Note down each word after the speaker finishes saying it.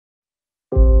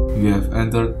we have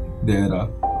entered the era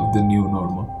of the new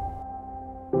normal.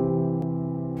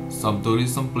 Some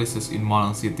tourism places in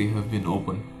Malang City have been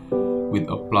opened, with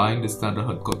applying the standard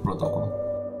hot code protocol.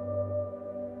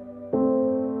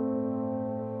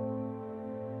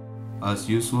 As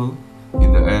usual,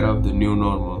 in the era of the new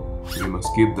normal, we must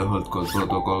keep the hot code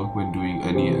protocol when doing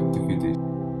any activities.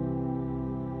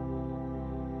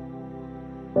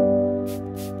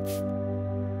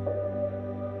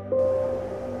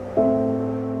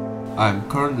 I am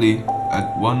currently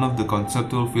at one of the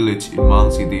conceptual village in Malang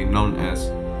City known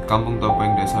as Kampung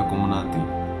Topeng Desa Komunati.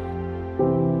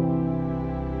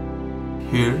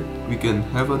 Here, we can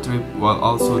have a trip while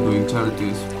also doing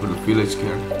charities for the village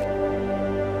care.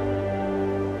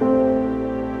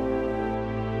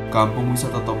 Kampung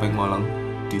Wisata Topeng Malang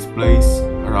displays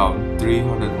around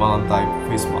 300 Malang type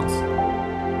face masks.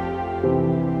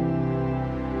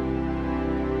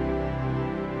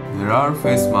 There are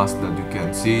face masks that you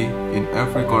can see in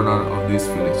every corner of this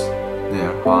village. They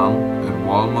are hung and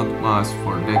wall-mount masks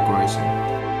for decoration.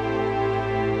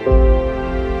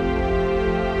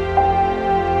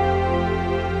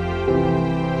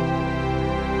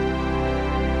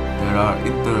 There are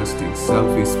interesting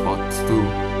selfie spots too.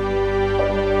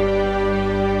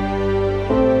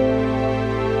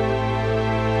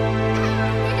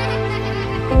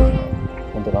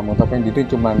 Untuk Kampung Topeng itu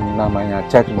cuma namanya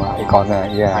aja, cuma ikonnya,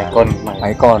 ya.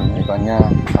 Ikonnya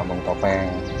Kampung Topeng.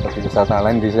 Seperti wisata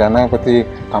lain di sana seperti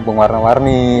kampung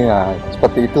warna-warni, ya,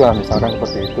 seperti itu lah, misalkan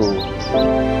seperti itu.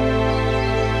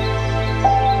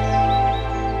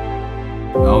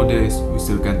 Nowadays, we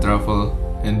still can travel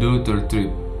and do tour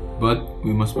trip, but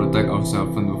we must protect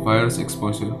ourselves from the virus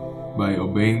exposure by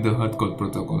obeying the hot code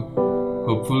protocol.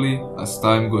 Hopefully, as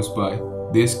time goes by,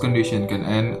 this condition can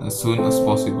end as soon as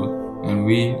possible, and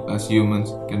we, as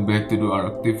humans, can back to do our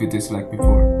activities like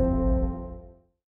before.